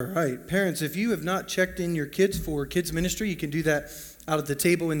All right, parents, if you have not checked in your kids for kids ministry, you can do that out at the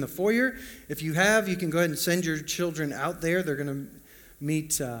table in the foyer. If you have, you can go ahead and send your children out there. They're going to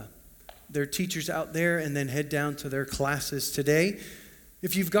meet their teachers out there and then head down to their classes today.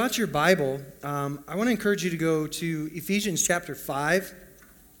 If you've got your Bible, I want to encourage you to go to Ephesians chapter 5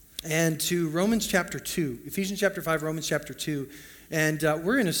 and to Romans chapter 2. Ephesians chapter 5, Romans chapter 2. And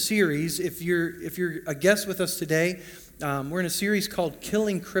we're in a series. If you're a guest with us today, we're in a series called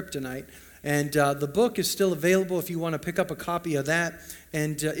Killing Kryptonite. And the book is still available if you want to pick up a copy of that.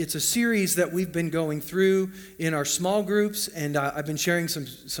 And it's a series that we've been going through in our small groups. And I've been sharing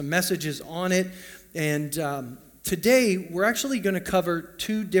some messages on it. And today, we're actually going to cover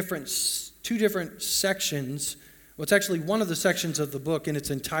two different sections. Well, it's actually one of the sections of the book in its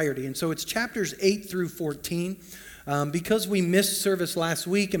entirety. And so it's chapters 8 through 14. Because we missed service last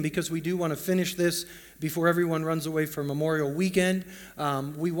week and because we do want to finish this before everyone runs away for Memorial Weekend,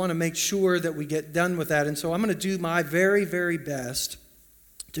 we want to make sure that we get done with that. And so I'm going to do my very, very best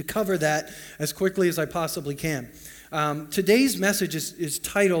to cover that as quickly as I possibly can. Today's message is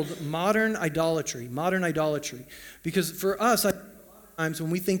titled Modern Idolatry, because for us,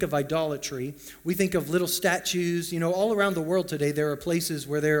 when we think of idolatry, we think of little statues. You know, all around the world today, there are places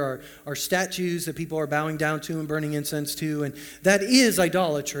where there are statues that people are bowing down to and burning incense to, and that is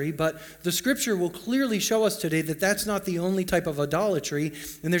idolatry. But the scripture will clearly show us today that that's not the only type of idolatry,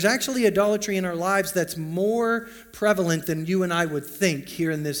 and there's actually idolatry in our lives that's more prevalent than you and I would think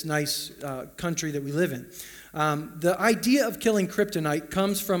here in this nice country that we live in. The idea of killing kryptonite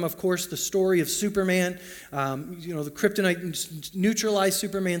comes from, of course, the story of Superman. The kryptonite neutralized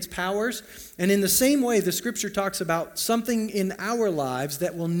Superman's powers. And in the same way, the scripture talks about something in our lives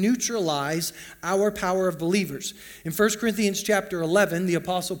that will neutralize our power of believers. In 1 Corinthians chapter 11, the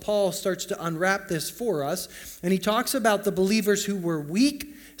Apostle Paul starts to unwrap this for us. And he talks about the believers who were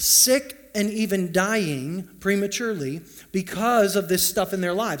weak, sick, and even dying prematurely because of this stuff in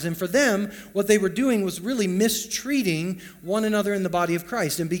their lives. And for them, what they were doing was really mistreating one another in the body of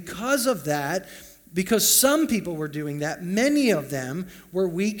Christ. And because of that, because some people were doing that, many of them were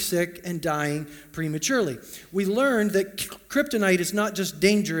weak, sick, and dying prematurely. We learned that kryptonite is not just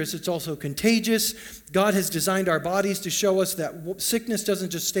dangerous, it's also contagious. God has designed our bodies to show us that sickness doesn't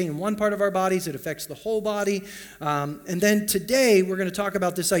just stay in one part of our bodies, it affects the whole body. And then today, we're going to talk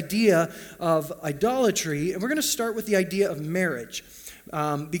about this idea of idolatry, and we're going to start with the idea of marriage.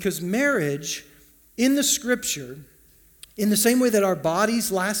 Because marriage, in the scripture, in the same way that our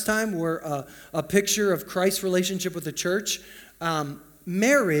bodies last time were a picture of Christ's relationship with the church,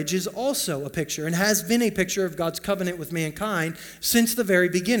 marriage is also a picture and has been a picture of God's covenant with mankind since the very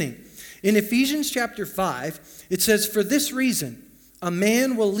beginning. In Ephesians chapter 5, it says, "For this reason, a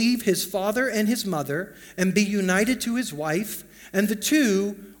man will leave his father and his mother and be united to his wife, and the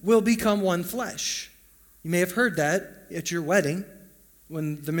two will become one flesh." You may have heard that at your wedding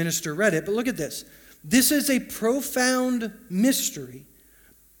when the minister read it, but look at this. This is a profound mystery,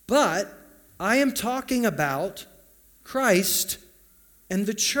 but I am talking about Christ and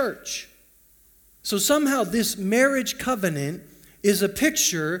the church. So somehow this marriage covenant is a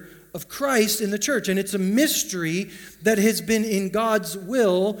picture of Christ in the church, and it's a mystery that has been in God's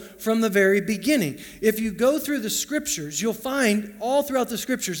will from the very beginning. If you go through the scriptures, you'll find all throughout the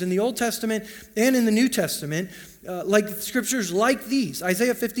scriptures in the Old Testament and in the New Testament, scriptures like these.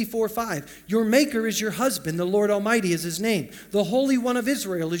 Isaiah 54:5. "Your maker is your husband, the Lord Almighty is his name. The Holy One of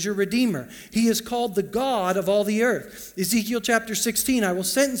Israel is your Redeemer. He is called the God of all the earth." Ezekiel chapter 16. "I will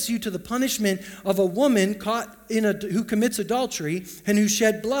sentence you to the punishment of a woman caught who commits adultery and who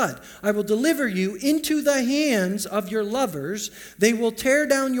shed blood. I will deliver you into the hands of your lovers. They will tear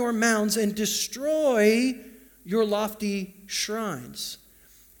down your mounds and destroy your lofty shrines."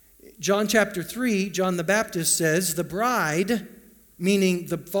 John chapter 3, John the Baptist says, "The bride," meaning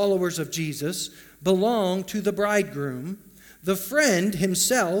the followers of Jesus, "belong to the bridegroom. The friend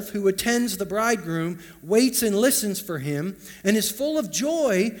himself who attends the bridegroom waits and listens for him and is full of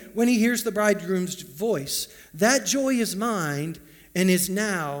joy when he hears the bridegroom's voice. That joy is mine and is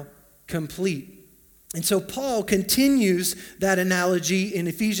now complete." And so Paul continues that analogy in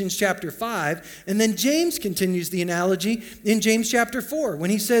Ephesians chapter 5, and then James continues the analogy in James chapter 4, when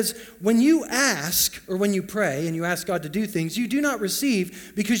he says, "When you ask, or when you pray, and you ask God to do things, you do not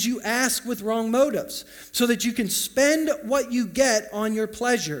receive because you ask with wrong motives, so that you can spend what you get on your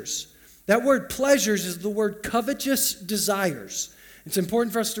pleasures." That word pleasures is the word covetous desires. It's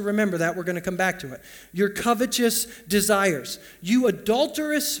important for us to remember that. We're going to come back to it. Your covetous desires. You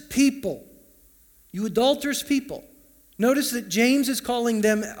adulterous people. You adulterous people. Notice that James is calling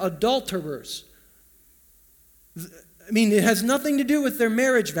them adulterers. I mean, it has nothing to do with their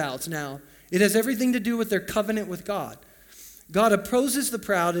marriage vows now. It has everything to do with their covenant with God. God opposes the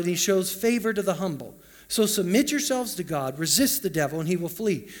proud and he shows favor to the humble. So submit yourselves to God, resist the devil, and he will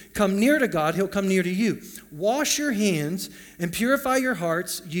flee. Come near to God, he'll come near to you. Wash your hands and purify your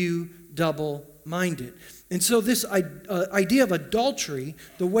hearts, you double-minded. And so this idea of adultery,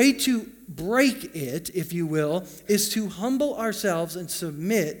 the way to break it, if you will, is to humble ourselves and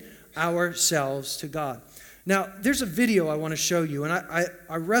submit ourselves to God. Now, there's a video I want to show you, and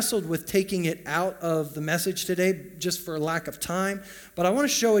I wrestled with taking it out of the message today just for a lack of time, but I want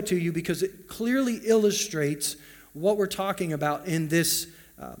to show it to you because it clearly illustrates what we're talking about in this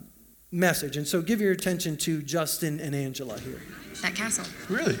message. And so give your attention to Justin and Angela here. That castle.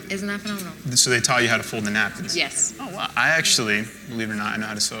 Really? Isn't that phenomenal? So they taught you how to fold the napkins? Yes. Oh, wow. I actually, believe it or not, I know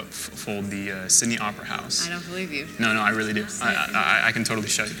how to fold the Sydney Opera House. I don't believe you. No, I really do. I can totally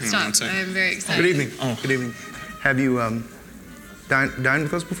show you. Hang on one Stop. second. I'm very excited. Good evening. Oh, good evening. Have you dined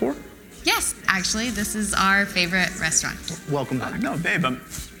with us before? Yes, actually, this is our favorite restaurant. Welcome back. No, babe, I'm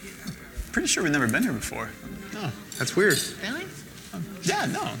pretty sure we've never been here before. No. That's weird. Really? Yeah,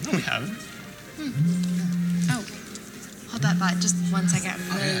 no, we haven't. Oh, hold that thought just 1 second.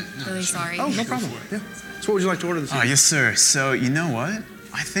 I'm really sorry. Oh, no problem. Yeah. So what would you like to order this evening? Yes, sir. So, you know what?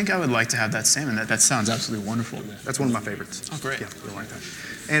 I think I would like to have that salmon. That sounds absolutely wonderful. That's one of my favorites. Oh, great. Yeah, you'll like that.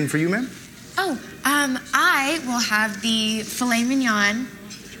 And for you, ma'am? Oh, I will have the filet mignon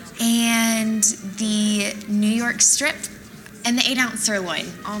and the New York strip and the 8-ounce sirloin,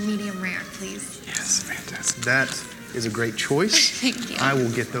 all medium rare, please. Yes, fantastic. That is a great choice. Thank you. I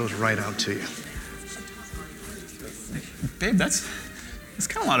will get those right out to you. Babe, that's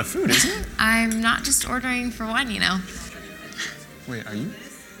kind of a lot of food, isn't it? I'm not just ordering for one, you know. Wait,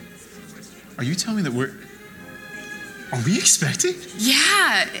 are you telling me that are we expecting?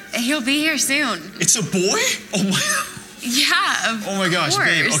 Yeah, he'll be here soon. It's a boy? Oh my. Yeah, of Oh my gosh,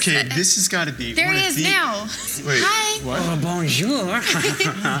 babe. course. Okay, this has got to be. There one he of is the- now. Wait, Hi. what? Oh, bonjour.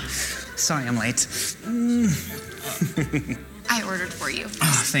 Sorry I'm late. I ordered for you.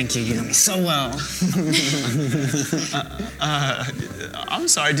 Oh, thank you. You know me so well. I'm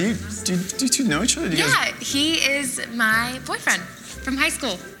sorry. Do you two know each other? Do you guys- Yeah, he is my boyfriend from high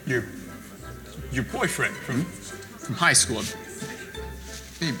school. Your boyfriend from high school.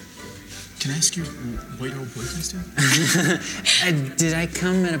 Babe, can I ask you what your old boyfriend's doing? Did I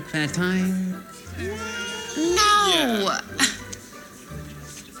come at a bad time? No.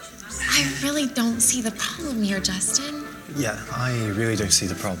 I really don't see the problem here, Justin. Yeah, I really don't see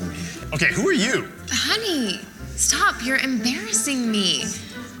the problem here. Okay, who are you? Honey, stop. You're embarrassing me.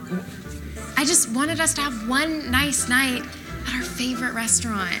 I just wanted us to have one nice night at our favorite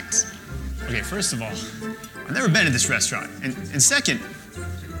restaurant. Okay, first of all, I've never been to this restaurant. And second,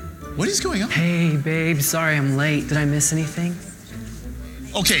 what is going on? Hey, babe. Sorry I'm late. Did I miss anything?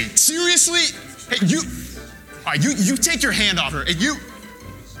 Okay, seriously? Hey, you... All right, you take your hand off her, and you...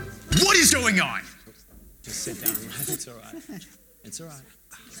 What is going on? Just sit down. It's all right. It's all right.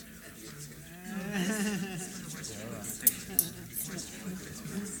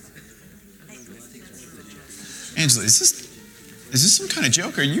 Angela, is this some kind of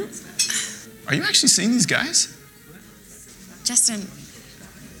joke? Are you actually seeing these guys? Justin,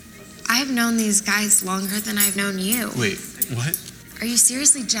 I've known these guys longer than I've known you. Wait, what? Are you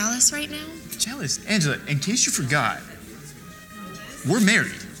seriously jealous right now? Jealous? Angela, in case you forgot, we're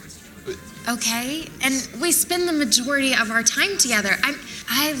married. Okay, and we spend the majority of our time together.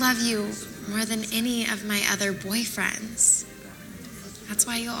 I love you more than any of my other boyfriends. That's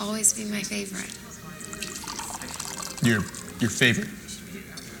why you'll always be my favorite. Your favorite.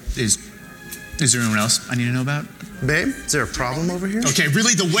 Is there anyone else I need to know about? Babe, is there a problem over here? Okay,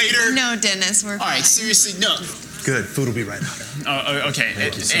 really, the waiter? No, Dennis, we're All right, seriously, no. Good. Food will be right out. Okay,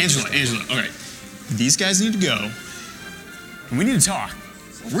 Angela, all right. These guys need to go, and we need to talk.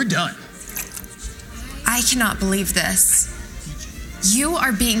 We're done. I cannot believe this. You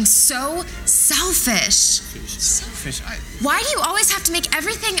are being so selfish. Selfish. Why do you always have to make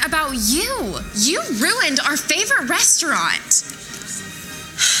everything about you? You ruined our favorite restaurant.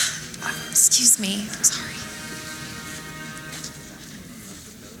 Excuse me. I'm sorry.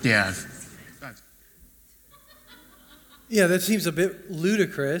 Yeah. Yeah, that seems a bit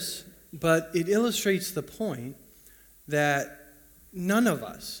ludicrous, but it illustrates the point that none of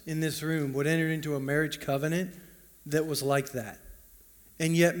us in this room would enter into a marriage covenant that was like that.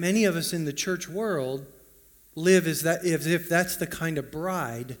 And yet many of us in the church world live as if that's the kind of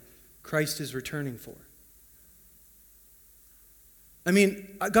bride Christ is returning for. I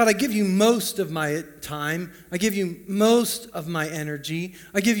mean, God, I give you most of my time. I give you most of my energy.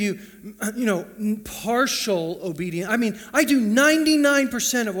 I give you, partial obedience. I mean, I do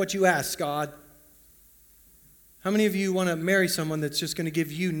 99% of what you ask, God. How many of you want to marry someone that's just going to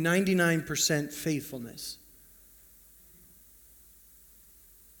give you 99% faithfulness?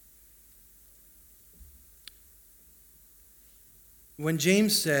 When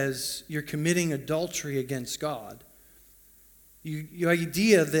James says you're committing adultery against God, your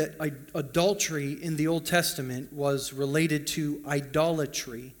idea that adultery in the Old Testament was related to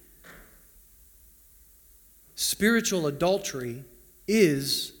idolatry. Spiritual adultery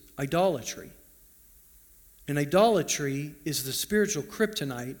is idolatry. And idolatry is the spiritual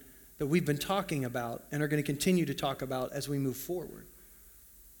kryptonite that we've been talking about and are going to continue to talk about as we move forward.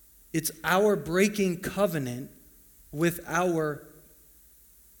 It's our breaking covenant with our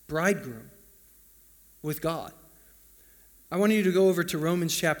bridegroom, with God. I want you to go over to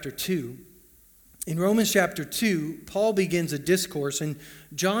Romans chapter 2. In Romans chapter 2, Paul begins a discourse, and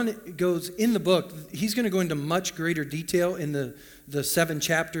John goes in the book, he's going to go into much greater detail in the 7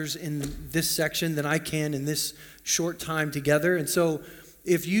 chapters in this section than I can in this short time together. And so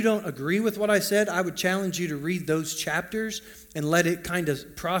if you don't agree with what I said, I would challenge you to read those chapters and let it kind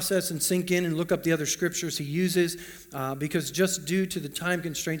of process and sink in and look up the other scriptures he uses, because just due to the time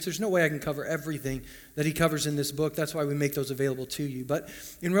constraints, there's no way I can cover everything that he covers in this book. That's why we make those available to you. But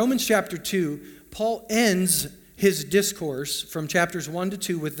in Romans chapter 2, Paul ends his discourse from chapters 1 to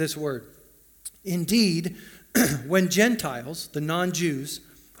 2 with this word. Indeed, when Gentiles, the non-Jews,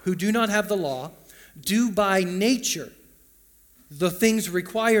 who do not have the law, do by nature the things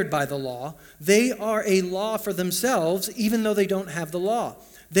required by the law, they are a law for themselves, even though they don't have the law.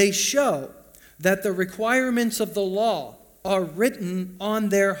 They show that the requirements of the law are written on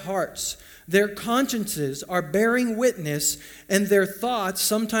their hearts. Their consciences are bearing witness, and their thoughts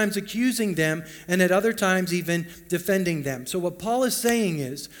sometimes accusing them, and at other times even defending them. So what Paul is saying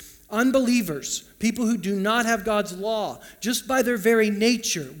is, unbelievers, people who do not have God's law, just by their very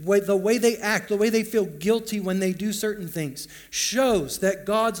nature, the way they act, the way they feel guilty when they do certain things, shows that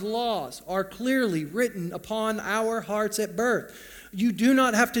God's laws are clearly written upon our hearts at birth. You do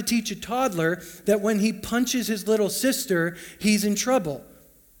not have to teach a toddler that when he punches his little sister, he's in trouble.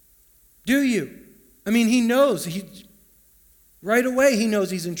 Do you? I mean, he knows. Right away, he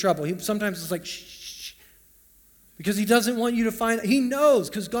knows he's in trouble. Sometimes it's like, shh, because he doesn't want you to find. He knows,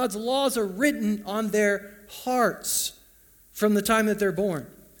 because God's laws are written on their hearts from the time that they're born.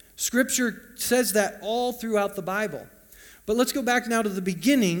 Scripture says that all throughout the Bible. But let's go back now to the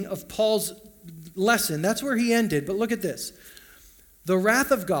beginning of Paul's lesson. That's where he ended. But look at this. The wrath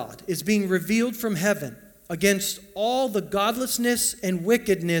of God is being revealed from heaven against all the godlessness and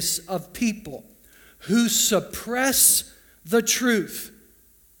wickedness of people who suppress the truth.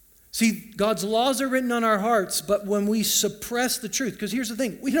 See, God's laws are written on our hearts, but when we suppress the truth, because here's the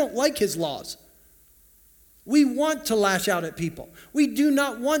thing, we don't like his laws. We want to lash out at people. We do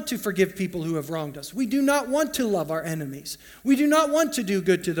not want to forgive people who have wronged us. We do not want to love our enemies. We do not want to do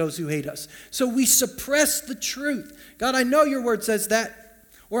good to those who hate us. So we suppress the truth. God, I know your word says that,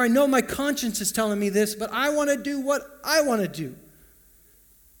 or I know my conscience is telling me this, but I want to do what I want to do.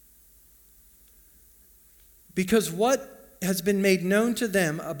 Because what has been made known to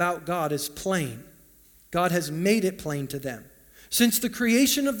them about God is plain. God has made it plain to them. Since the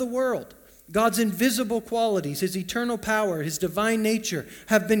creation of the world, God's invisible qualities, his eternal power, his divine nature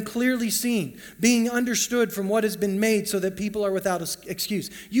have been clearly seen, being understood from what has been made so that people are without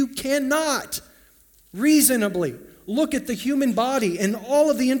excuse. You cannot reasonably look at the human body and all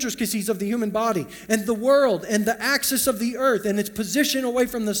of the intricacies of the human body and the world and the axis of the earth and its position away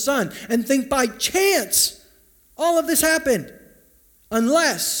from the sun and think by chance all of this happened,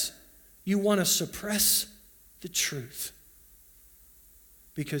 unless you want to suppress the truth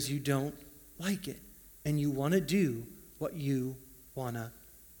because you don't like it and you want to do what you want to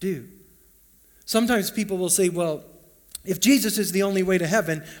do. Sometimes people will say, well, if Jesus is the only way to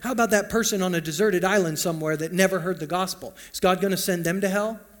heaven, how about that person on a deserted island somewhere that never heard the gospel? Is God going to send them to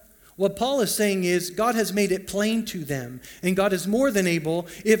hell? What Paul is saying is God has made it plain to them, and God is more than able,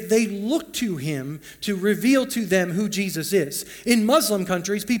 if they look to him, to reveal to them who Jesus is. In Muslim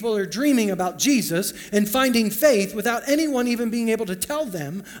countries, people are dreaming about Jesus and finding faith without anyone even being able to tell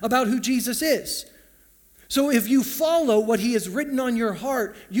them about who Jesus is. So if you follow what he has written on your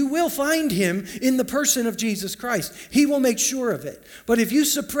heart, you will find him in the person of Jesus Christ. He will make sure of it. But if you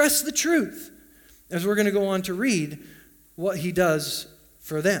suppress the truth, as we're going to go on to read what he does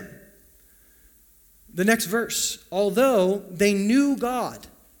for them. The next verse, although they knew God,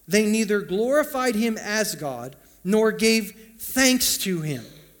 they neither glorified him as God nor gave thanks to him.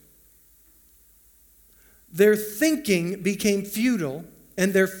 Their thinking became futile,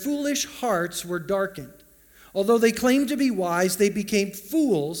 and their foolish hearts were darkened. Although they claimed to be wise, they became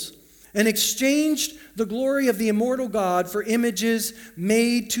fools and exchanged the glory of the immortal God for images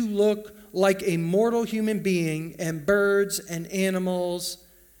made to look like a mortal human being and birds and animals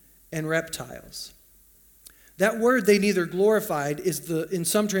and reptiles. That word they neither glorified in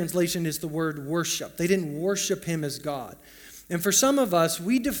some translation is the word worship. They didn't worship him as God. And for some of us,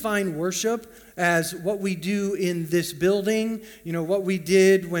 we define worship as what we do in this building, what we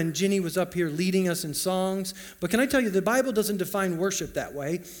did when Ginny was up here leading us in songs. But can I tell you, the Bible doesn't define worship that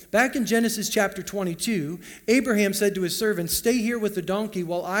way. Back in Genesis chapter 22, Abraham said to his servants, "Stay here with the donkey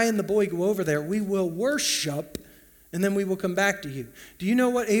while I and the boy go over there. We will worship, and then we will come back to you." Do you know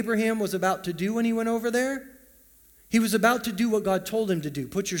what Abraham was about to do when he went over there? He was about to do what God told him to do.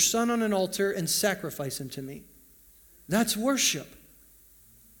 Put your son on an altar and sacrifice him to me. That's worship.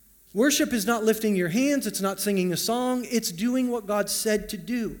 Worship is not lifting your hands. It's not singing a song. It's doing what God said to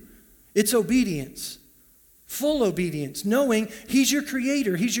do. It's obedience. Full obedience. Knowing he's your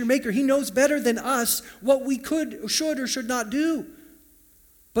creator. He's your maker. He knows better than us what we should or should not do.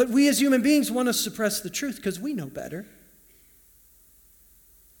 But we as human beings want to suppress the truth because we know better.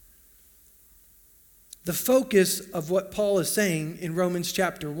 The focus of what Paul is saying in Romans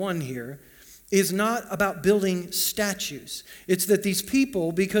chapter 1 here is not about building statues. It's that these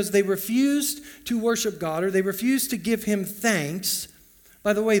people, because they refused to worship God or they refused to give him thanks,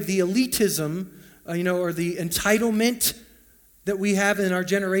 by the way, the elitism, or the entitlement that we have in our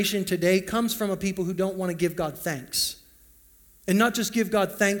generation today comes from a people who don't want to give God thanks. And not just give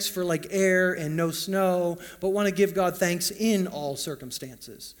God thanks for like air and no snow, but want to give God thanks in all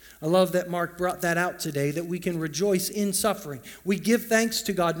circumstances. I love that Mark brought that out today, that we can rejoice in suffering. We give thanks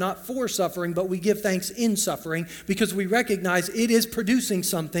to God not for suffering, but we give thanks in suffering because we recognize it is producing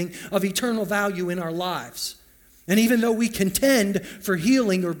something of eternal value in our lives. And even though we contend for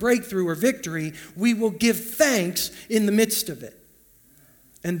healing or breakthrough or victory, we will give thanks in the midst of it.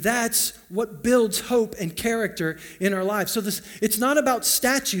 And that's what builds hope and character in our lives. So it's not about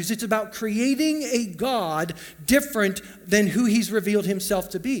statues. It's about creating a God different than who he's revealed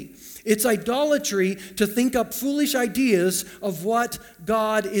himself to be. It's idolatry to think up foolish ideas of what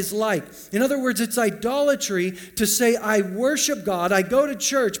God is like. In other words, it's idolatry to say, I worship God, I go to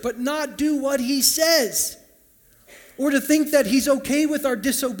church, but not do what he says. Or to think that he's okay with our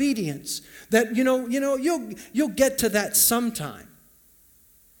disobedience. That, you'll get to that sometime.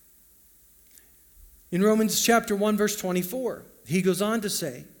 In Romans chapter 1, verse 24, he goes on to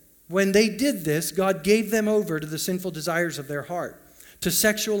say, when they did this, God gave them over to the sinful desires of their heart, to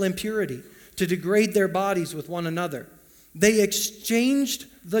sexual impurity, to degrade their bodies with one another. They exchanged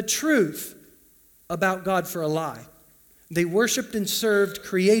the truth about God for a lie. They worshiped and served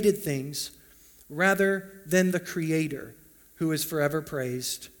created things rather than the Creator, who is forever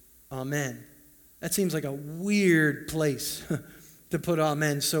praised. Amen. That seems like a weird place to put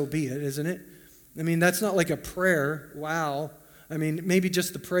amen, so be it, isn't it? I mean, that's not like a prayer. Wow. I mean, maybe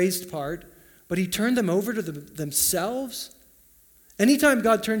just the praised part. But he turned them over to themselves. Anytime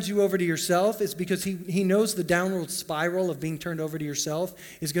God turns you over to yourself, it's because he knows the downward spiral of being turned over to yourself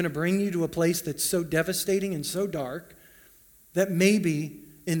is going to bring you to a place that's so devastating and so dark that maybe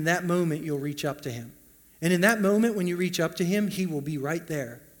in that moment you'll reach up to him. And in that moment when you reach up to him, he will be right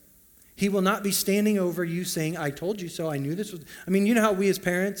there. He will not be standing over you saying, I told you so, I knew this was... I mean, you know how we as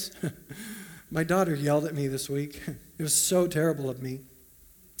parents... My daughter yelled at me this week. It was so terrible of me.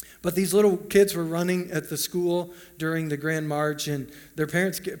 But these little kids were running at the school during the Grand March, and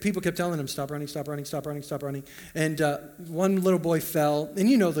people kept telling them, stop running, stop running, stop running, stop running. And one little boy fell, and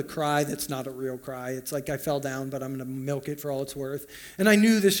you know the cry that's not a real cry. It's like, I fell down, but I'm going to milk it for all it's worth. And I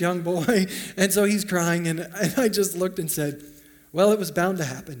knew this young boy, and so he's crying, and I just looked and said, well, it was bound to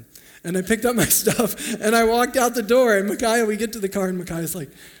happen. And I picked up my stuff, and I walked out the door, and we get to the car, and Micaiah's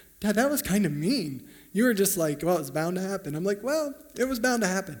like, Dad, that was kind of mean. You were just like, well, it's bound to happen. I'm like, well, it was bound to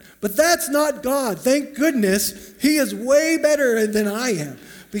happen. But that's not God. Thank goodness he is way better than I am,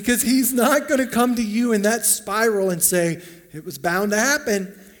 because he's not going to come to you in that spiral and say, it was bound to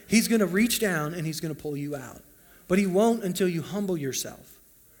happen. He's going to reach down and he's going to pull you out. But he won't until you humble yourself.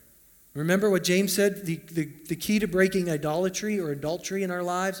 Remember what James said? The key to breaking idolatry or adultery in our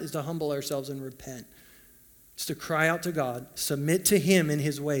lives is to humble ourselves and repent. It's to cry out to God, submit to him in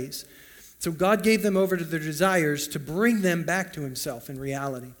his ways. So God gave them over to their desires to bring them back to himself in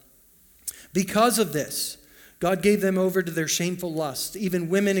reality. Because of this, God gave them over to their shameful lusts. Even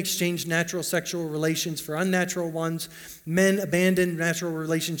women exchanged natural sexual relations for unnatural ones. Men abandoned natural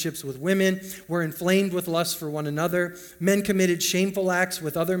relationships with women, were inflamed with lust for one another. Men committed shameful acts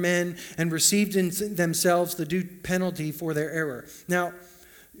with other men and received in themselves the due penalty for their error. Now,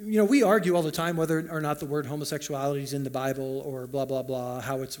 we argue all the time whether or not the word homosexuality is in the Bible or blah, blah, blah,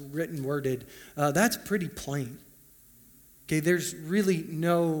 how it's written, worded. That's pretty plain. Okay, there's really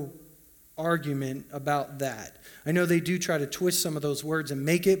no argument about that. I know they do try to twist some of those words and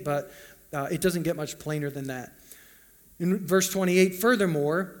make it, but it doesn't get much plainer than that. In verse 28,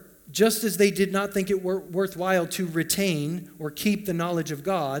 furthermore, just as they did not think it worthwhile to retain or keep the knowledge of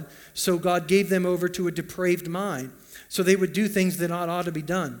God, so God gave them over to a depraved mind, so they would do things that ought to be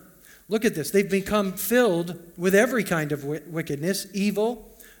done. Look at this. They've become filled with every kind of wickedness, evil.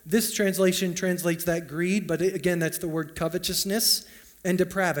 This translation translates that greed, but again, that's the word covetousness, and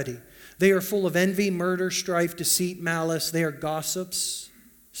depravity. They are full of envy, murder, strife, deceit, malice. They are gossips,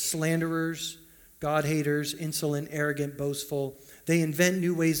 slanderers, God-haters, insolent, arrogant, boastful. They invent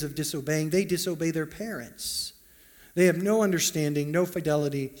new ways of disobeying. They disobey their parents. They have no understanding, no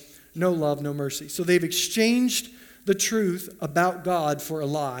fidelity, no love, no mercy. So they've exchanged the truth about God for a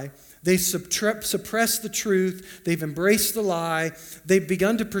lie. They suppress the truth. They've embraced the lie. They've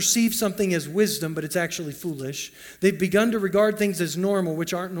begun to perceive something as wisdom, but it's actually foolish. They've begun to regard things as normal,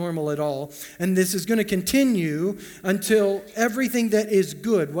 which aren't normal at all. And this is going to continue until everything that is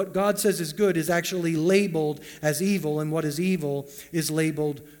good, what God says is good, is actually labeled as evil, and what is evil is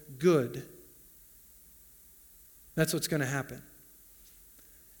labeled good. That's what's going to happen.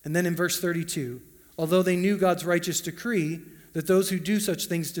 And then in verse 32, although they knew God's righteous decree that those who do such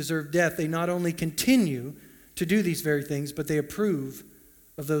things deserve death, they not only continue to do these very things, but they approve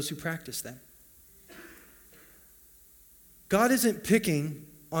of those who practice them. God isn't picking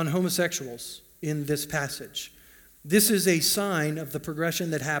on homosexuals in this passage. This is a sign of the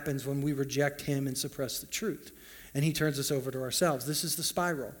progression that happens when we reject him and suppress the truth. And he turns us over to ourselves. This is the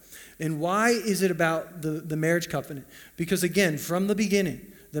spiral. And why is it about the marriage covenant? Because again, from the beginning,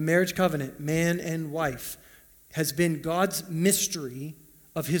 the marriage covenant, man and wife, has been God's mystery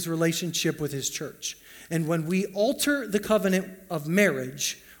of his relationship with his church. And when we alter the covenant of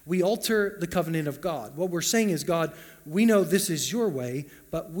marriage, we alter the covenant of God. What we're saying is, God, we know this is your way,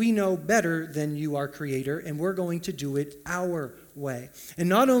 but we know better than you, our creator, and we're going to do it our way. And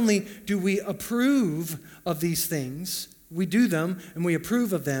not only do we approve of these things, we do them and we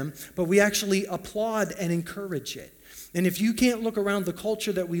approve of them, but we actually applaud and encourage it. And if you can't look around the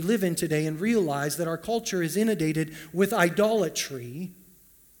culture that we live in today and realize that our culture is inundated with idolatry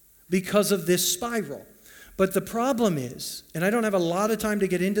because of this spiral. But the problem is, and I don't have a lot of time to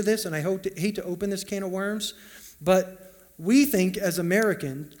get into this, and I hate to open this can of worms, but we think as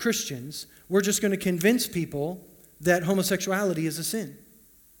American Christians, we're just going to convince people that homosexuality is a sin.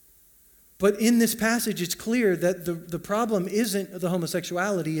 But in this passage, it's clear that the problem isn't the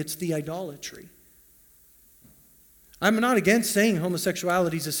homosexuality, it's the idolatry. I'm not against saying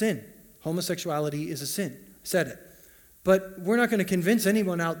homosexuality is a sin. Homosexuality is a sin. I said it. But we're not going to convince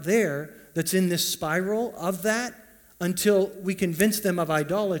anyone out there that's in this spiral of that until we convince them of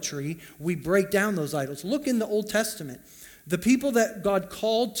idolatry. We break down those idols. Look in the Old Testament. The people that God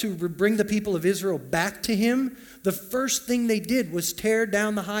called to bring the people of Israel back to him, the first thing they did was tear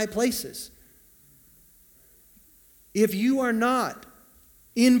down the high places. If you are not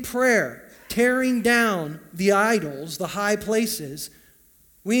in prayer, tearing down the idols, the high places,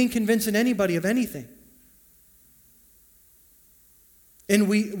 we ain't convincing anybody of anything. And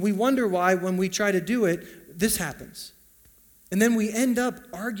we wonder why when we try to do it, this happens. And then we end up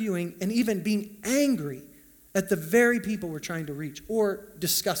arguing and even being angry at the very people we're trying to reach, or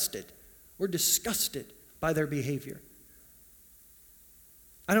disgusted. We're disgusted by their behavior.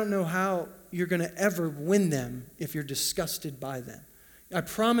 I don't know how you're going to ever win them if you're disgusted by them. I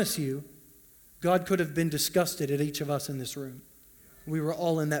promise you, God could have been disgusted at each of us in this room. We were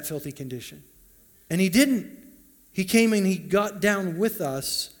all in that filthy condition. And he didn't. He came and he got down with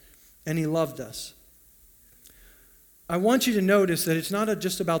us and he loved us. I want you to notice that it's not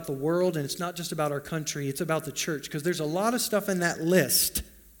just about the world and it's not just about our country, it's about the church, because there's a lot of stuff in that list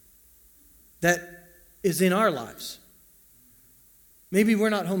that is in our lives. Maybe we're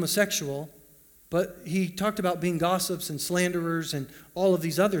not homosexual, but he talked about being gossips and slanderers and all of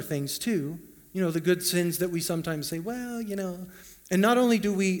these other things too. You know, the good sins that we sometimes say, well, you know. And not only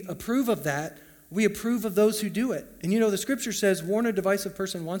do we approve of that, we approve of those who do it. And you know, the scripture says, warn a divisive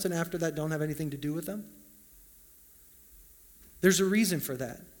person once and after that don't have anything to do with them. There's a reason for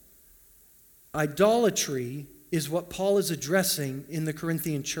that. Idolatry is what Paul is addressing in the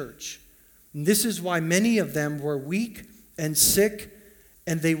Corinthian church. And this is why many of them were weak and sick,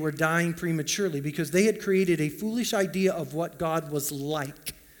 and they were dying prematurely, because they had created a foolish idea of what God was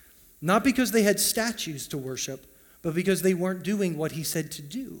like. Not because they had statues to worship, but because they weren't doing what he said to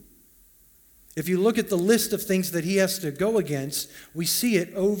do. If you look at the list of things that he has to go against, we see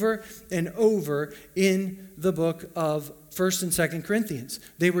it over and over in the book of 1st and 2nd Corinthians.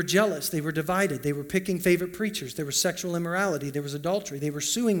 They were jealous. They were divided. They were picking favorite preachers. There was sexual immorality. There was adultery. They were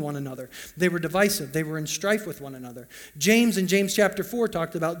suing one another. They were divisive. They were in strife with one another. James in James chapter 4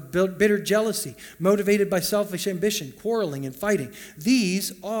 talked about bitter jealousy, motivated by selfish ambition, quarreling and fighting.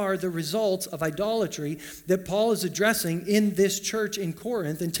 These are the results of idolatry that Paul is addressing in this church in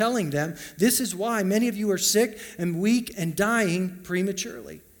Corinth and telling them, this is why many of you are sick and weak and dying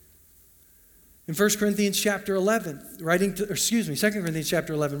prematurely. In 2 Corinthians chapter 11, 2 Corinthians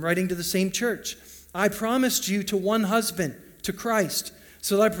chapter 11, writing to the same church, I promised you to one husband, to Christ,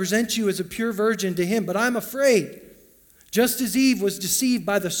 so that I present you as a pure virgin to him. But I'm afraid, just as Eve was deceived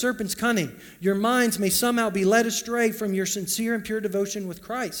by the serpent's cunning, your minds may somehow be led astray from your sincere and pure devotion with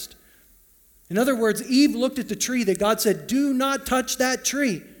Christ. In other words, Eve looked at the tree that God said, do not touch that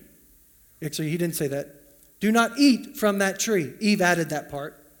tree. Actually, he didn't say that. Do not eat from that tree. Eve added that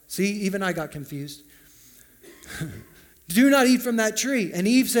part. See, even I got confused. Do not eat from that tree. And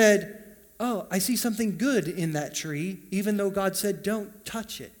Eve said, oh, I see something good in that tree, even though God said, don't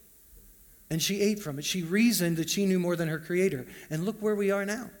touch it. And she ate from it. She reasoned that she knew more than her creator. And look where we are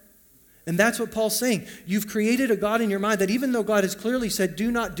now. And that's what Paul's saying. You've created a God in your mind that even though God has clearly said,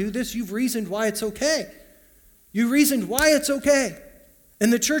 do not do this, you've reasoned why it's okay. You reasoned why it's okay.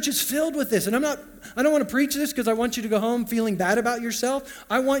 And the church is filled with this. And I don't want to preach this because I want you to go home feeling bad about yourself.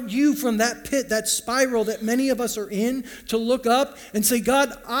 I want you from that pit, that spiral that many of us are in, to look up and say,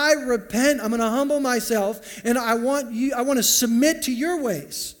 God, I repent. I'm going to humble myself. And I want to submit to your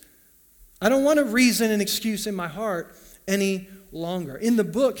ways. I don't want to reason and excuse in my heart any longer. In the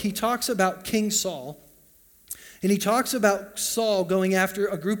book, he talks about King Saul. And he talks about Saul going after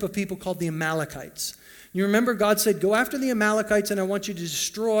a group of people called the Amalekites. You remember God said, go after the Amalekites and I want you to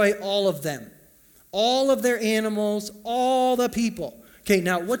destroy all of them. All of their animals, all the people. Okay,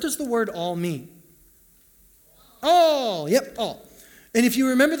 now what does the word all mean? All, yep, all. And if you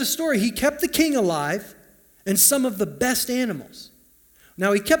remember the story, he kept the king alive and some of the best animals.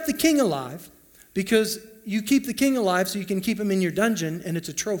 Now he kept the king alive because you keep the king alive so you can keep him in your dungeon and it's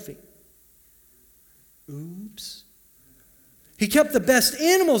a trophy. Oops. He kept the best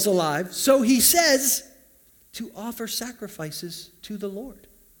animals alive, so he says to offer sacrifices to the Lord.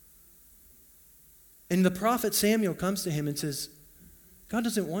 And the prophet Samuel comes to him and says, God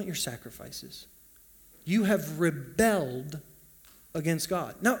doesn't want your sacrifices. You have rebelled against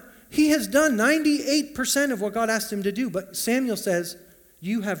God. Now, he has done 98% of what God asked him to do, but Samuel says,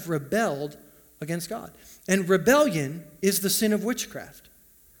 you have rebelled against God. And rebellion is the sin of witchcraft.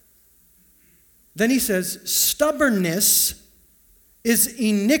 Then he says, stubbornness is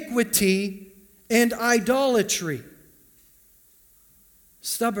iniquity and idolatry.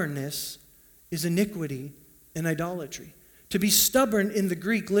 Stubbornness is iniquity and idolatry. To be stubborn in the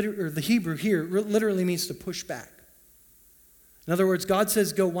Greek, or the Hebrew here, literally means to push back. In other words, God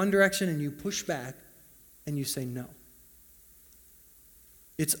says go one direction and you push back and you say no.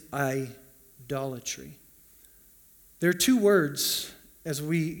 It's idolatry. There are two words as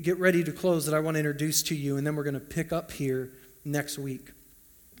we get ready to close that I want to introduce to you, and then we're going to pick up here next week.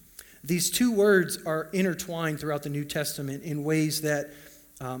 These two words are intertwined throughout the New Testament in ways that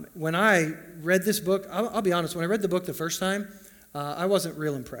when I read this book, I'll be honest, when I read the book the first time, I wasn't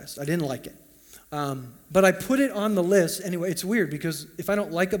real impressed. I didn't like it. But I put it on the list. Anyway, it's weird because if I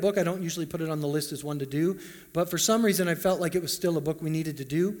don't like a book, I don't usually put it on the list as one to do. But for some reason, I felt like it was still a book we needed to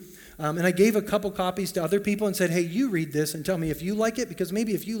do. And I gave a couple copies to other people and said, hey, you read this and tell me if you like it, because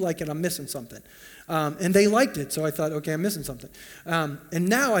maybe if you like it, I'm missing something. And they liked it, so I thought, okay, I'm missing something. And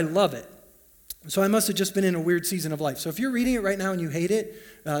now I love it. So I must have just been in a weird season of life. So if you're reading it right now and you hate it,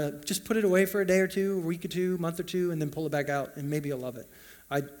 just put it away for a day or two, a week or two, a month or two, and then pull it back out, and maybe you'll love it.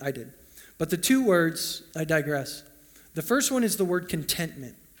 I did. But the two words, I digress. The first one is the word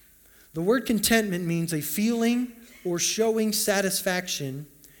contentment. The word contentment means a feeling or showing satisfaction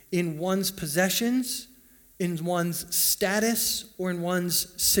in one's possessions, in one's status, or in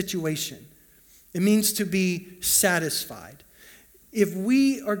one's situation. It means to be satisfied. If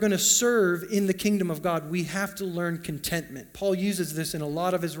we are going to serve in the kingdom of God, we have to learn contentment. Paul uses this in a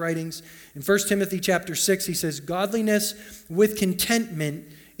lot of his writings. In 1 Timothy chapter 6, he says, godliness with contentment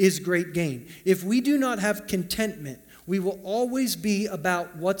is great gain. If we do not have contentment, we will always be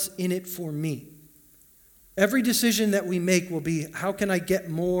about what's in it for me. Every decision that we make will be, how can I get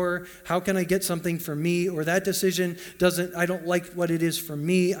more? How can I get something for me? Or that decision I don't like what it is for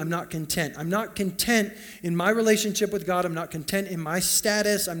me. I'm not content. I'm not content in my relationship with God. I'm not content in my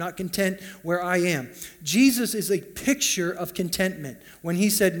status. I'm not content where I am. Jesus is a picture of contentment when he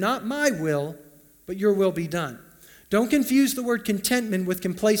said, not my will, but your will be done. Don't confuse the word contentment with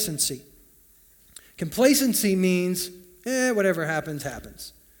complacency. Complacency means, whatever happens,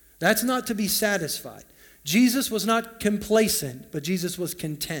 happens. That's not to be satisfied. Jesus was not complacent, but Jesus was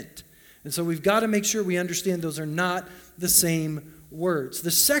content. And so we've got to make sure we understand those are not the same words. The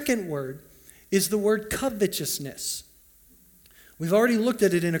second word is the word covetousness. We've already looked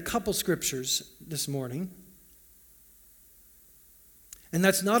at it in a couple scriptures this morning. And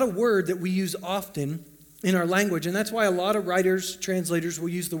that's not a word that we use often in our language. And that's why a lot of writers, translators will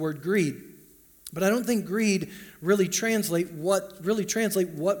use the word greed. But I don't think greed really translate what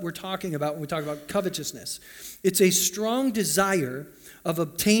we're talking about when we talk about covetousness. It's a strong desire of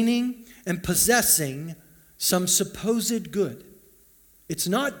obtaining and possessing some supposed good. It's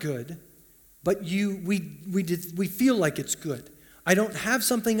not good, but we feel like it's good. I don't have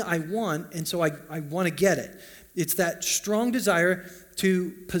something I want, and so I want to get it. It's that strong desire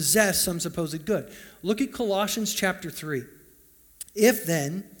to possess some supposed good. Look at Colossians chapter 3. If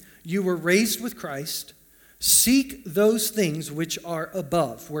then you were raised with Christ, seek those things which are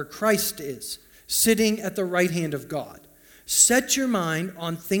above, where Christ is, sitting at the right hand of God. Set your mind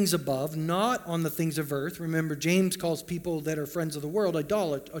on things above, not on the things of earth. Remember, James calls people that are friends of the world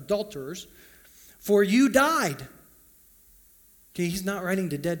adulterers. For you died. Okay, he's not writing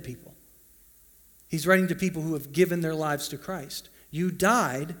to dead people. He's writing to people who have given their lives to Christ. You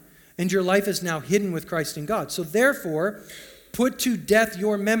died, and your life is now hidden with Christ in God. So therefore, put to death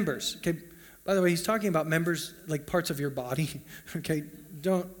your members. Okay, by the way, he's talking about members like parts of your body. Okay,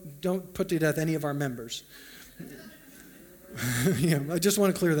 don't put to death any of our members. Yeah, I just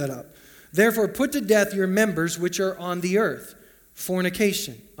want to clear that up. Therefore, put to death your members which are on the earth: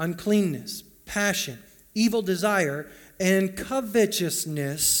 fornication, uncleanness, passion, evil desire, and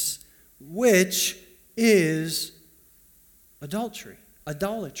covetousness, which is adultery.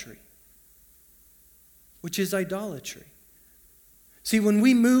 Idolatry. Which is idolatry. See, when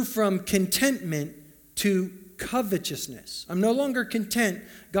we move from contentment to covetousness, I'm no longer content.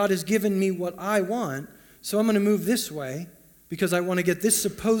 God has given me what I want, so I'm going to move this way because I want to get this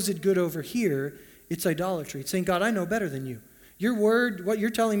supposed good over here. It's idolatry. It's saying, God, I know better than you. Your word, what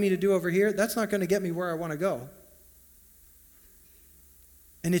you're telling me to do over here, that's not going to get me where I want to go.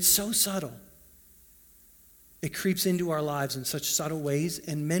 And it's so subtle. It creeps into our lives in such subtle ways,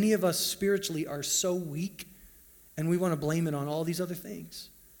 and many of us spiritually are so weak, and we want to blame it on all these other things.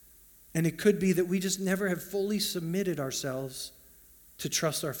 And it could be that we just never have fully submitted ourselves to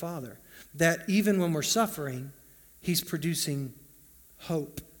trust our Father. That even when we're suffering, He's producing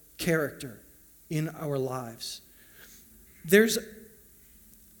hope, character in our lives.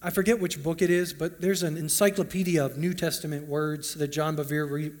 I forget which book it is, but there's an encyclopedia of New Testament words that John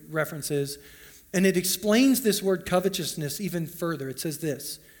Bevere references, and it explains this word covetousness even further. It says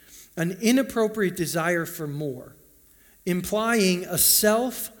this: an inappropriate desire for more, implying a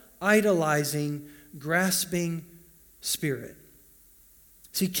self-idolizing, grasping spirit.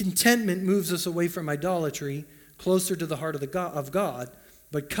 See, contentment moves us away from idolatry, closer to the heart of God,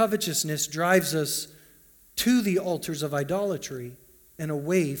 but covetousness drives us to the altars of idolatry and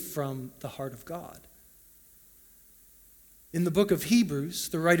away from the heart of God. In the book of Hebrews,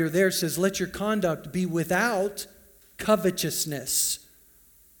 the writer there says, let your conduct be without covetousness.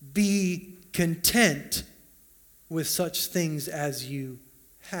 Be content with such things as you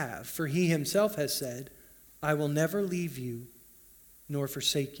have. For he himself has said, I will never leave you nor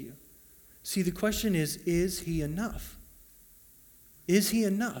forsake you. See, the question is he enough? Is he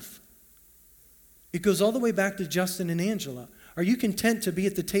enough? It goes all the way back to Justin and Angela. Are you content to be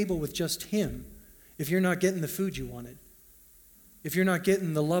at the table with just him if you're not getting the food you wanted? If you're not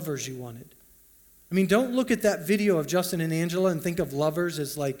getting the lovers you wanted? I mean, don't look at that video of Justin and Angela and think of lovers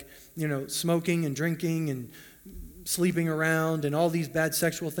as like, smoking and drinking and sleeping around and all these bad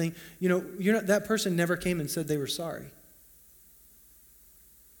sexual things. That person never came and said they were sorry.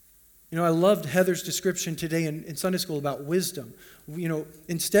 I loved Heather's description today in Sunday school about wisdom.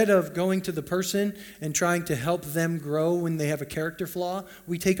 Instead of going to the person and trying to help them grow when they have a character flaw,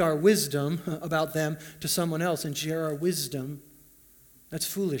 we take our wisdom about them to someone else and share our wisdom. That's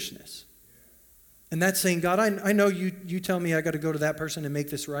foolishness. And that's saying, God, I know you tell me I got to go to that person and make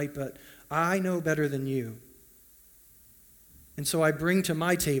this right, but I know better than you. And so I bring to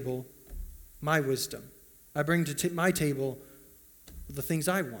my table my wisdom. I bring to my table the things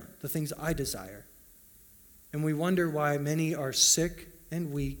I want, the things I desire. And we wonder why many are sick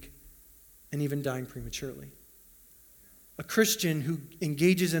and weak and even dying prematurely. A Christian who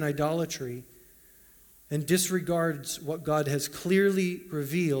engages in idolatry and disregards what God has clearly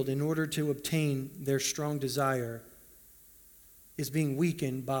revealed in order to obtain their strong desire is being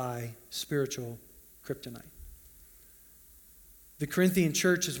weakened by spiritual kryptonite. The Corinthian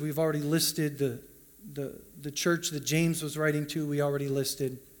church, as we've already listed, the church that James was writing to, we already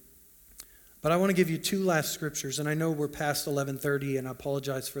listed. But I want to give you two last scriptures, and I know we're past 11:30, and I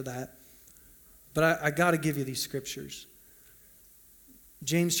apologize for that. But I got to give you these scriptures.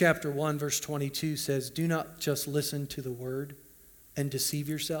 James chapter 1, verse 22 says, "Do not just listen to the word and deceive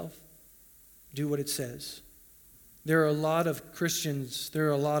yourself. Do what it says." There are a lot of Christians, there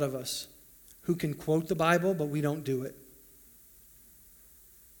are a lot of us who can quote the Bible, but we don't do it.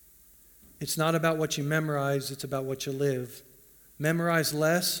 It's not about what you memorize, it's about what you live. Memorize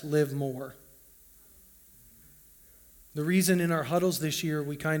less, live more. The reason in our huddles this year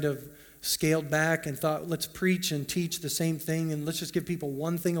we kind of scaled back and thought, let's preach and teach the same thing and let's just give people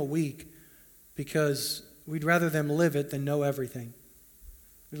one thing a week, because we'd rather them live it than know everything.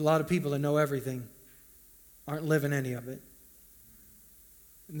 There's a lot of people that know everything, aren't living any of it.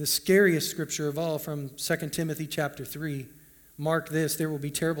 And the scariest scripture of all, from 2 Timothy chapter 3, mark this: there will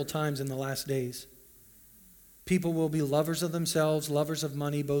be terrible times in the last days. People will be lovers of themselves, lovers of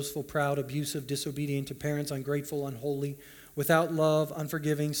money, boastful, proud, abusive, disobedient to parents, ungrateful, unholy, without love,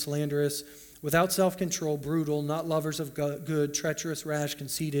 unforgiving, slanderous, without self-control, brutal, not lovers of good, treacherous, rash,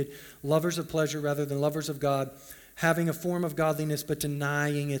 conceited, lovers of pleasure rather than lovers of God, having a form of godliness but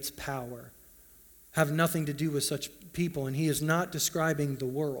denying its power. Have nothing to do with such people. And he is not describing the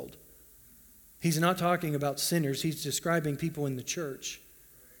world. He's not talking about sinners. He's describing people in the church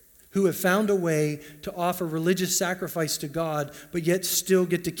who have found a way to offer religious sacrifice to God, but yet still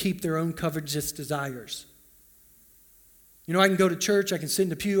get to keep their own covetous desires. You know, I can go to church, I can sit in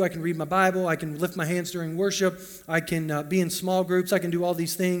the pew, I can read my Bible, I can lift my hands during worship, I can be in small groups, I can do all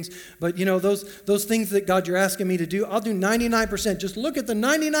these things. But, you know, those things that, God, you're asking me to do, I'll do 99%. Just look at the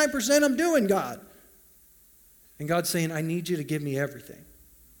 99% I'm doing, God. And God's saying, I need you to give me everything.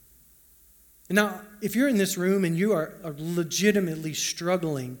 Now, if you're in this room and you are legitimately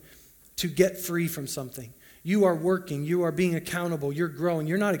struggling to get free from something, you are working, you are being accountable, you're growing,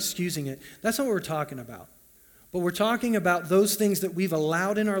 you're not excusing it, that's not what we're talking about. But we're talking about those things that we've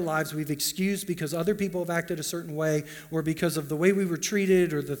allowed in our lives, we've excused because other people have acted a certain way, or because of the way we were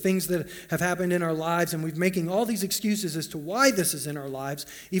treated, or the things that have happened in our lives, and we're making all these excuses as to why this is in our lives,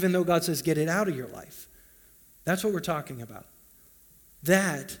 even though God says, get it out of your life. That's what we're talking about.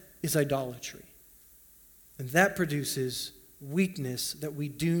 That is idolatry. And that produces weakness that we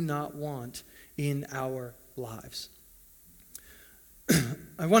do not want in our lives.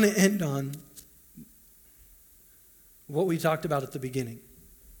 I want to end on what we talked about at the beginning.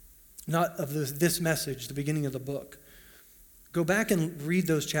 Not of this message, the beginning of the book. Go back and read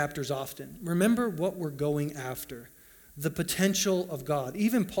those chapters often. Remember what we're going after. The potential of God.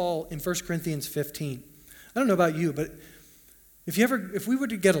 Even Paul in 1 Corinthians 15. I don't know about you, but if we were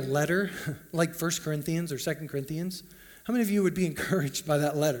to get a letter like 1 Corinthians or 2 Corinthians, how many of you would be encouraged by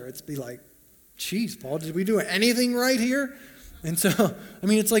that letter? It'd be like, geez, Paul, did we do anything right here? And so, I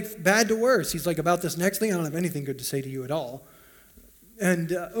mean, it's like bad to worse. He's like, about this next thing, I don't have anything good to say to you at all.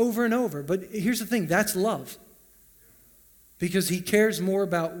 And over and over. But here's the thing, that's love. Because he cares more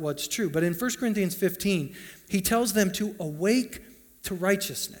about what's true. But in 1 Corinthians 15, he tells them to awake to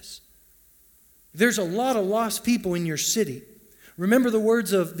righteousness. There's a lot of lost people in your city. Remember the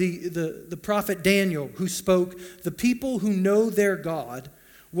words of the prophet Daniel, who spoke, the people who know their God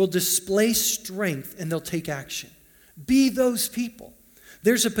will display strength and they'll take action. Be those people.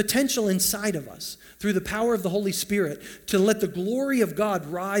 There's a potential inside of us through the power of the Holy Spirit to let the glory of God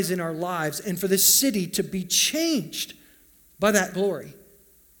rise in our lives and for this city to be changed by that glory.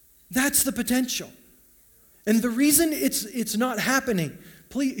 That's the potential. And the reason it's not happening,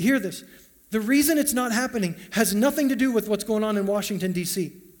 please hear this. The reason it's not happening has nothing to do with what's going on in Washington,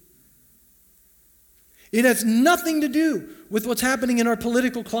 D.C. It has nothing to do with what's happening in our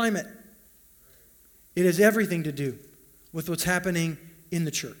political climate. It has everything to do with what's happening in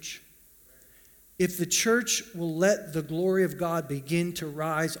the church. If the church will let the glory of God begin to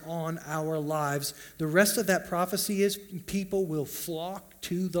rise on our lives, the rest of that prophecy is people will flock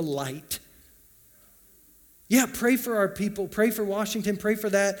to the light. Yeah, pray for our people, pray for Washington, pray for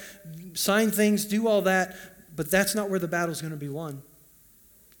that, sign things, do all that, but that's not where the battle's going to be won.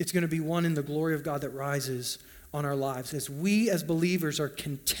 It's going to be won in the glory of God that rises on our lives as we as believers are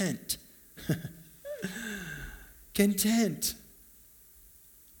content. Content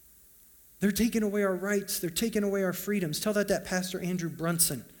They're taking away our rights. They're taking away our freedoms. Tell that Pastor Andrew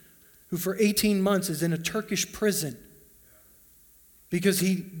Brunson, who for 18 months is in a Turkish prison because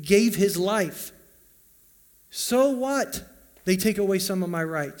he gave his life. So what? They take away some of my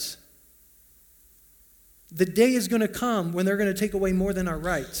rights. The day is going to come when they're going to take away more than our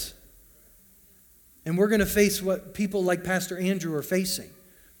rights. And we're going to face what people like Pastor Andrew are facing.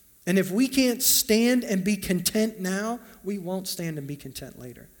 And if we can't stand and be content now, we won't stand and be content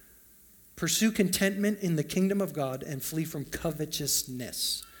later. Pursue contentment in the kingdom of God and flee from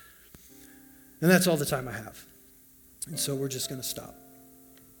covetousness. And that's all the time I have. And so we're just going to stop.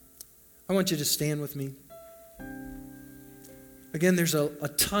 I want you to stand with me. Again, there's a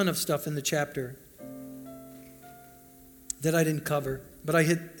ton of stuff in the chapter that I didn't cover, but I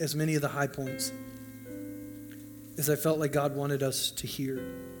hit as many of the high points as I felt like God wanted us to hear.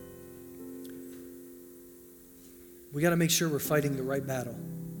 We got to make sure we're fighting the right battle.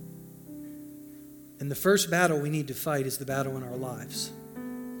 And the first battle we need to fight is the battle in our lives.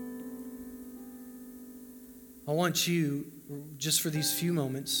 I want you, just for these few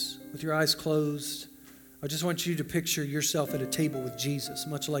moments, with your eyes closed, I just want you to picture yourself at a table with Jesus,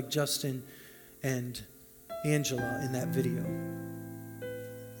 much like Justin and Angela in that video.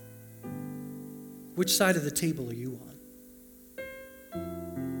 Which side of the table are you on?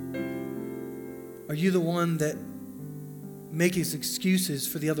 Are you the one that makes excuses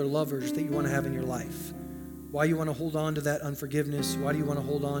for the other lovers that you want to have in your life? Why you want to hold on to that unforgiveness? Why do you want to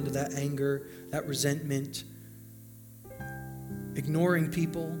hold on to that anger, that resentment? Ignoring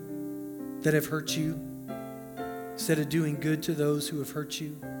people that have hurt you instead of doing good to those who have hurt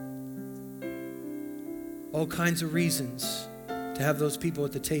you. All kinds of reasons to have those people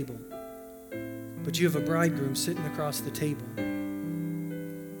at the table. But you have a bridegroom sitting across the table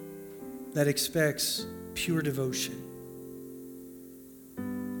that expects pure devotion.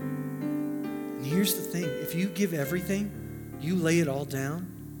 And here's the thing, if you give everything, you lay it all down,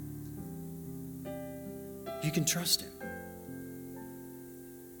 you can trust him.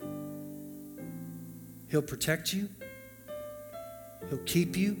 He'll protect you. He'll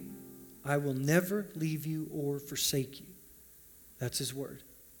keep you. I will never leave you or forsake you. That's his word.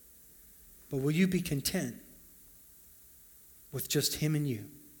 But will you be content with just him and you?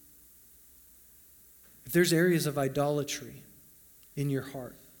 If there's areas of idolatry in your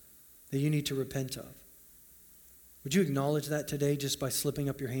heart that you need to repent of, would you acknowledge that today just by slipping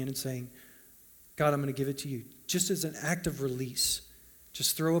up your hand and saying, God, I'm going to give it to you. Just as an act of release,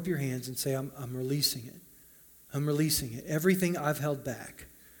 just throw up your hands and say, I'm releasing it. I'm releasing it. Everything I've held back,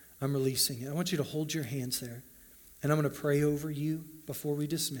 I'm releasing it. I want you to hold your hands there. And I'm going to pray over you before we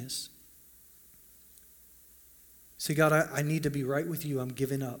dismiss. Say, God, I need to be right with you. I'm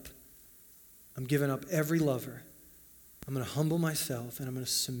giving up. I'm giving up every lover. I'm going to humble myself and I'm going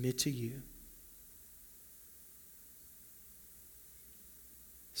to submit to you.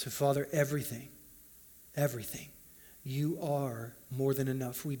 So, Father, everything, you are more than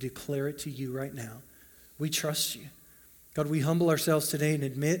enough. We declare it to you right now. We trust you. God, we humble ourselves today and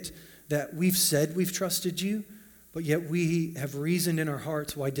admit that we've said we've trusted you, but yet we have reasoned in our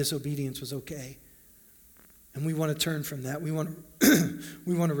hearts why disobedience was okay. And we want to turn from that. We want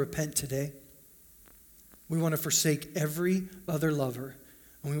to repent today. We want to forsake every other lover,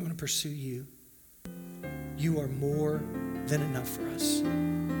 and we want to pursue you. You are more than enough for us.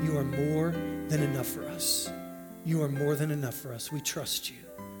 You are more than enough for us. You are more than enough for us. We trust you.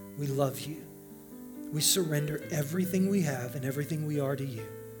 We love you. We surrender everything we have and everything we are to you.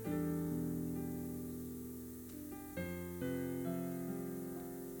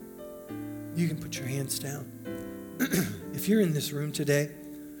 You can put your hands down. If you're in this room today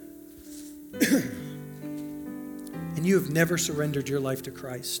and you have never surrendered your life to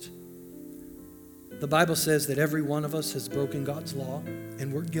Christ, the Bible says that every one of us has broken God's law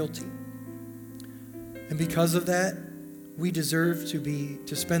and we're guilty. And because of that, we deserve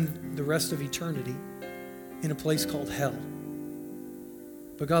to spend the rest of eternity in a place called hell.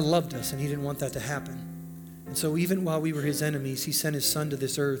 But God loved us and he didn't want that to happen. And so even while we were his enemies, he sent his son to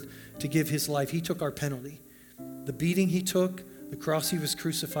this earth to give his life. He took our penalty. The beating he took, the cross he was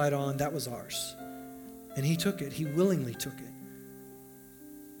crucified on, that was ours. And he took it. He willingly took it.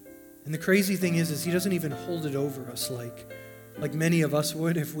 And the crazy thing is he doesn't even hold it over us like many of us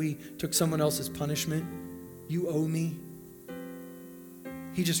would if we took someone else's punishment. You owe me.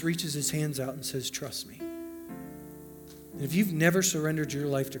 He just reaches his hands out and says, trust me. And if you've never surrendered your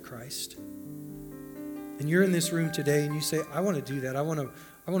life to Christ, and you're in this room today and you say, I want to do that. I want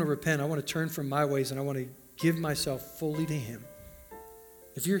to repent. I want to turn from my ways and I want to give myself fully to him.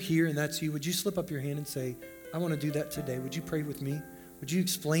 If you're here and that's you, would you slip up your hand and say, I want to do that today? Would you pray with me? Would you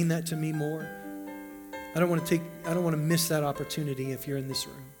explain that to me more? I don't want to miss that opportunity if you're in this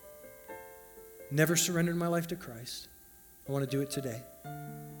room. Never surrendered my life to Christ. I want to do it today.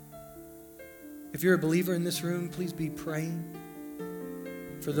 If you're a believer in this room, please be praying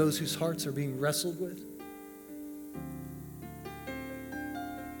for those whose hearts are being wrestled with.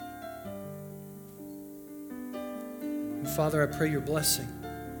 And Father, I pray your blessing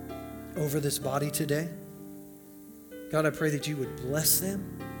over this body today. God, I pray that you would bless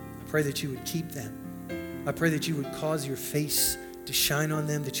them. I pray that you would keep them. I pray that you would cause your face to shine on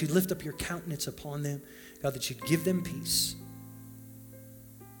them, that you'd lift up your countenance upon them. God, that you'd give them peace.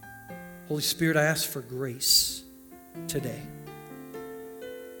 Holy Spirit, I ask for grace today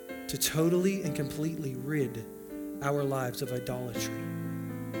to totally and completely rid our lives of idolatry.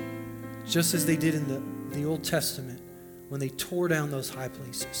 Just as they did in the Old Testament when they tore down those high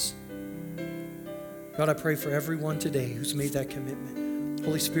places. God, I pray for everyone today who's made that commitment.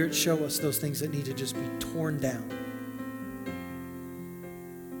 Holy Spirit, show us those things that need to just be torn down.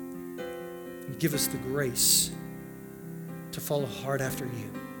 And give us the grace to follow hard after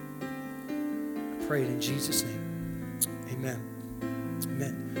you. I pray it in Jesus' name. Amen.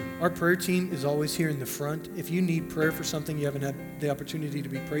 Amen. Our prayer team is always here in the front. If you need prayer for something you haven't had the opportunity to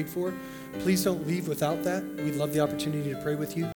be prayed for, please don't leave without that. We'd love the opportunity to pray with you.